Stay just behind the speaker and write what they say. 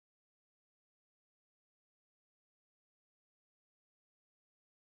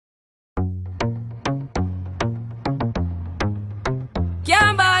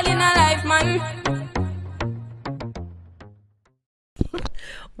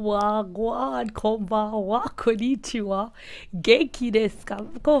Wagwan, konbanwa, konnichiwa, genki desu ka?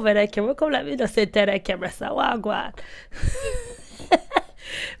 Come over the camera, come let me just enter the camera, so wagwan.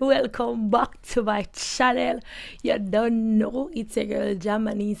 Welcome back to my channel. You don't know, it's a girl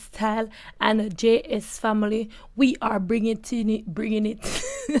Jamanese Style and a JS family. We are bringing it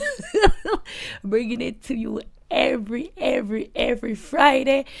bringing it to you every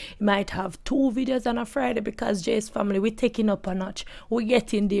Friday. You might have 2 videos on a Friday because JS family, we're taking up a notch. We're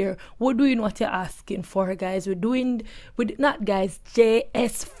getting there. We're doing what you're asking for, guys. Not guys,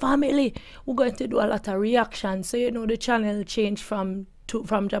 JS family. We're going to do a lot of reactions. So you know the channel changed from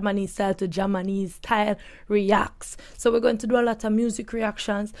Japanese Style to Jamanese Style Reacts. So we're going to do a lot of music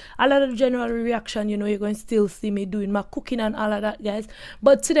reactions, a lot of general reaction. You know, you're going to still see me doing my cooking and all of that, guys.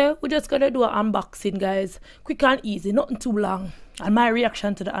 But today we're just gonna do an unboxing, guys. Quick and easy, nothing too long, and my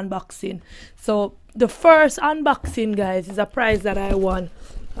reaction to the unboxing. So the first unboxing, guys, is a prize that I won.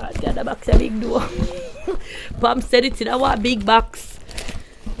 Get the box a big door. Pam said it in our big box.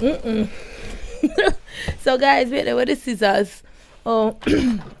 So guys, wait there with the scissors. Oh,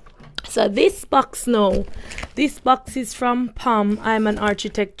 so this box is from Pam. I'm an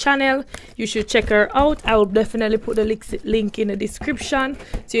architect channel. You should check her out. I will definitely put the link in the description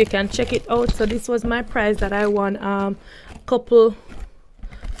so you can check it out. So this was my prize that I won couple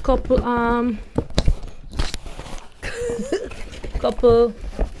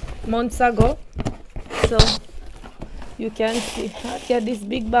months ago. So you can see I get this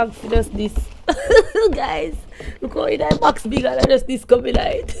big bag for just this. Guys, look how that box bigger than just this coming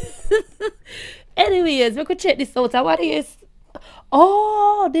out. Anyways, we could check this out. What is?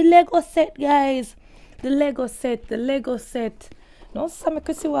 Oh, the Lego set, guys. The Lego set. No, some I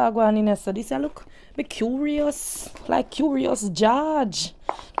could see what going in here. So this, look, be curious, like curious George.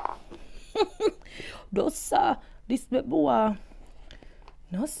 Those this boy.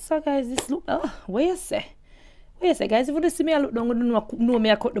 No, sir, guys, this look. Oh, where you say? Yes, guys, if you see me, I look down, you know me,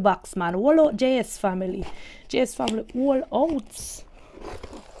 I cut the box, man. All out JS family. JS family, all out.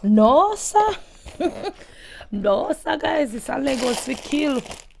 No, sir. No, sir, guys. This is a Legos we kill.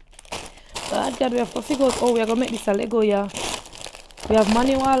 God, we have to figure out how we are going to make this a Lego, yeah. We have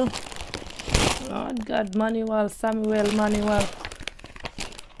manual. God, manual. Samuel, manual.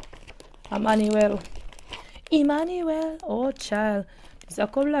 Emmanuel. Oh, child. It's a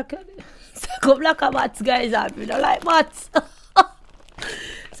couple like a maths, guys. I don't like maths.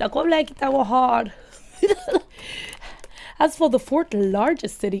 So come like it our hard. As for the 4th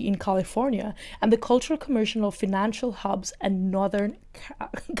largest city in California and the cultural, commercial, financial hubs in Northern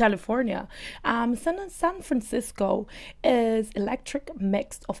California, San Francisco is electric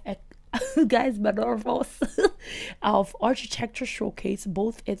mix of guys, of architecture showcase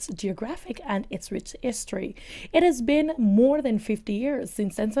both its geographic and its rich history. It has been more than 50 years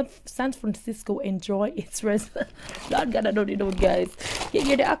since San Francisco enjoyed its Not gonna do it, guys. You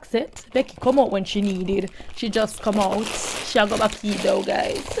get the accent. Becky come out when she needed. She just come out. She got back here though,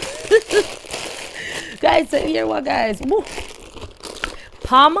 guys. Guys, so here what, guys. Woo.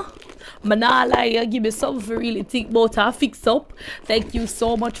 Pam. Manala, you give me something to really think about and fix up. Thank you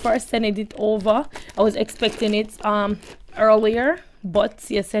so much for sending it over. I was expecting it earlier,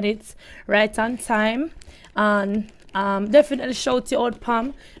 but you sent it right on time. And definitely shout you out,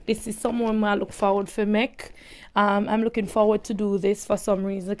 Pam. This is someone I look forward to make. I'm looking forward to do this for some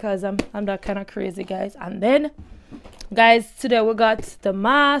reason because I'm that kind of crazy, guys. And then, guys, today we got the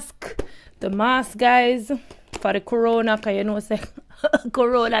mask, guys, for the corona, because you know, say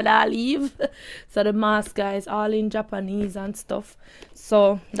corona that leave. So the mask, guys, all in Japanese and stuff.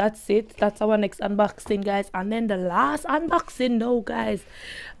 So that's it. That's our next unboxing, guys. And then the last unboxing now, guys,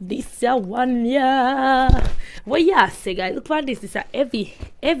 this one, yeah. What you say, guys? Look at this. This is a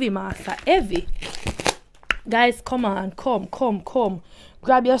heavy mask, heavy. Guys, come on, come.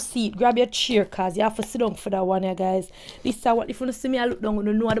 Grab your seat, grab your chair, cause you have to sit down for that one, yeah, guys. This is what, if you see me, I look down,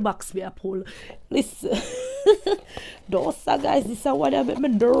 you know the box me I pull. Listen, those guys, this is what I make me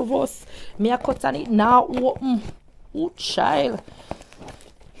nervous. Me I cut on it now. Oh, child.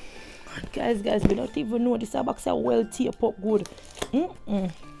 Guys, we don't even know this box is well tape up good.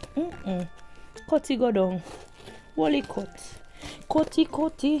 Cutty go down. Wally cut.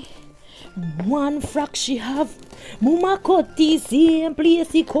 Cutty. One frack she have. Mama cut the same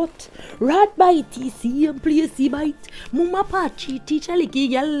place he cut. Rat bite the same place he bite. Mama patchy teacher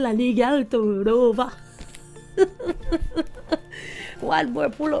licky gal and the gal turn over. One more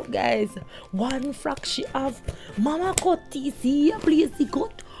pull up, guys. One frack she have. Mama cut the same place he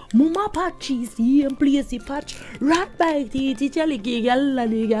cut. Mama patchy same place he patch. Rat bite the teacher licky gal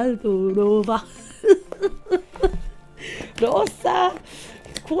and the gal turn over. Rosa.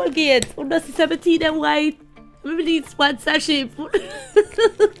 Colgate. You don't see 17 them white. We need sponsorship. We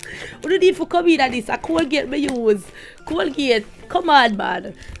don't need for come in at this. A Colgate me use. Colgate. Come on,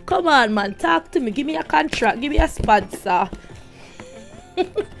 man. Come on, man. Talk to me. Give me a contract. Give me a sponsor.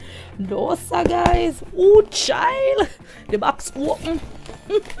 No, sir, guys. Oh, child. The box open.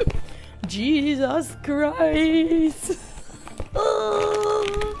 Jesus Christ.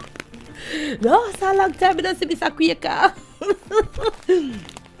 Oh. No, it's a long time I don't see Mr. Quaker.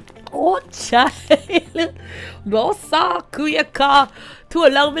 Oh, child. No, sir, Quaker. Too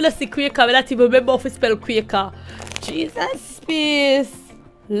long I don't see Quaker. I don't even remember how to spell Quaker. Jesus space.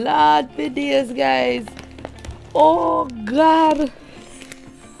 Lord for days, guys. Oh, God.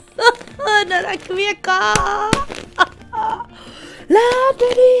 Not a Quaker. Lord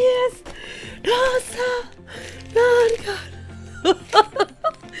for days. No, sir. Lord God.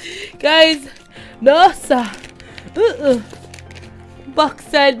 Guys, no, sir.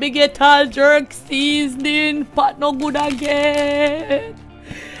 Backside, me get all jerk seasoning. Pot no good again.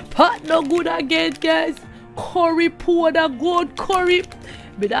 Pot no good again, guys. Curry powder, good curry.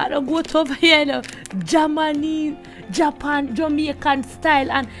 But I don't go to over here now. Japanese, Japan, Jamaican style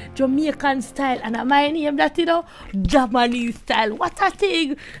and Jamaican style. And my name that, you know, Jamanese style. What a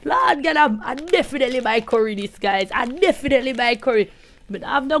thing. Lord God, I definitely buy curry this, guys. I definitely buy curry. But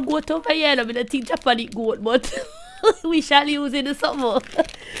I have no goat over here. I don't think Japanese goat, but we shall use it in the summer.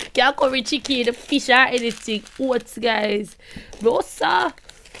 Can't curry chicken, fish or anything. Oats, guys. No, sir.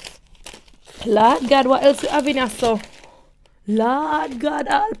 Lord God, what else we have in here, so? Lord God,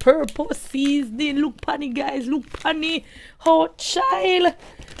 all-purpose seasoning. Look panny, guys. Look panny. Oh, child.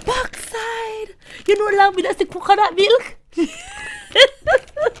 Backside. You know, love me, that's the coconut milk.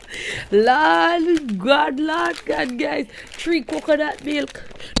 Lord God, guys. 3 coconut milk.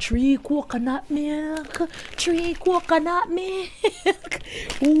 3 coconut milk. 3 coconut milk.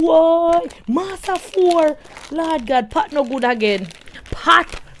 Whoa. Massa 4. Lord God, pot no good again.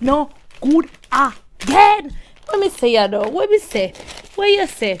 Pot no good again. What me say, you know? What me say? What you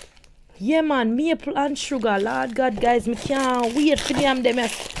say? Yeah, man, maple and sugar. Lord God, guys, me can't wait for them.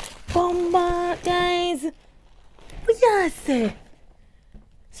 Bomba, guys. What you say?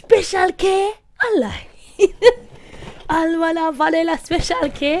 Special K? Allah. Almana vanilla special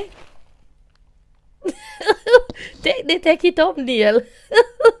K? Take it thumbnail.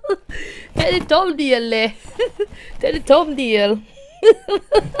 Take the thumbnail, le. Take the thumbnail.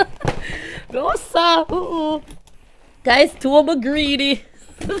 No, sir. Guys, too I'm greedy.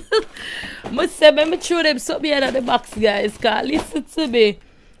 Must say, me throw them something out of the box, guys. Cause listen to me.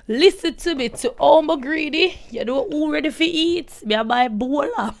 Listen to me. To all my greedy. You know who ready for eat? Me I buy bowl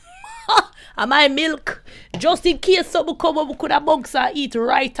of. And my milk. Just in case someone come up, we could have bugs and eat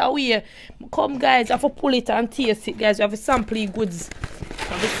right away. Come, guys. I have to pull it and taste it, guys. We have a sample goods.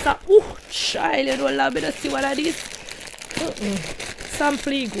 Oh, child, you don't allow me to see what that is.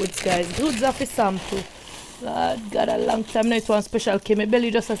 Sample goods, guys. Goods of a sample. God, got a long time now. It's one special K. My belly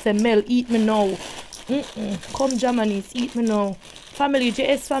just say, Mel, eat me now. Come, Jamanese, eat me now. Family,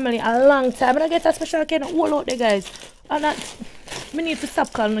 JS family, a long time. And I get a special K all out there, guys. And that, we need to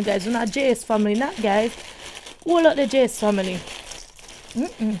stop calling you guys. We're not JS family, not guys. All out the JS family. We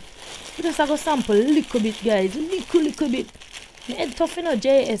just have to sample a little bit, guys. Little bit. My head tough, you know,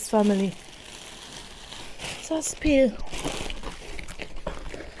 JS family. So spill.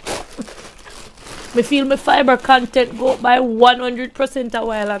 Me feel my fiber content go up by 100% a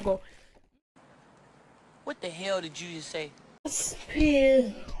while ago. What the hell did you just say?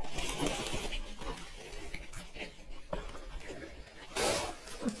 Spill.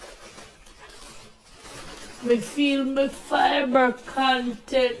 Me feel my fiber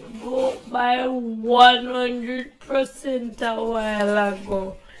content go up by 100% a while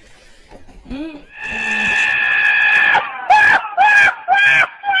ago.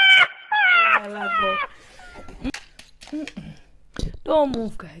 Don't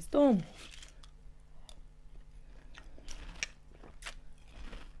move, guys. Don't move.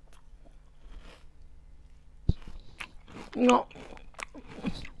 No.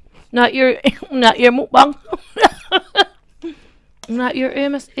 Not your mukbang. Not your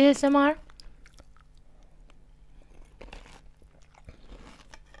ASMR.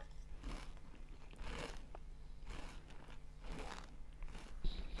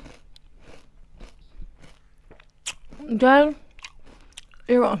 Then,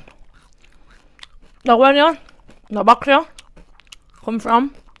 here on. The one here, the back here, come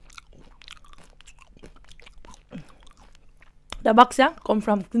from. The box here come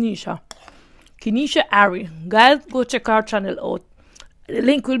from Kenisha Ari. Guys, go check our channel out. The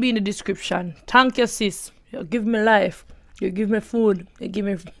link will be in the description. Thank you, sis. You give me life. You give me food. You give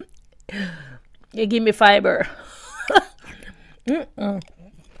me fiber.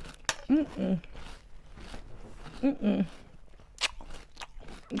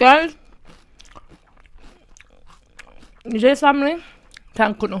 Guys, J family,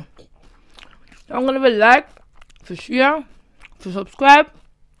 thank you. I'm gonna be like, for share, for subscribe,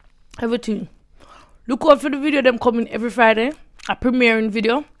 everything. Look out for the video them coming every Friday, a premiering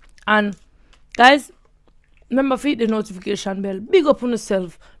video. And guys, remember to hit the notification bell. Big up on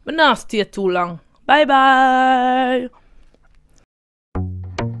yourself, but not stay too long. Bye bye.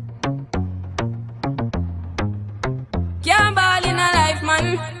 Can't ball in a life,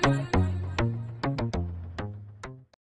 man.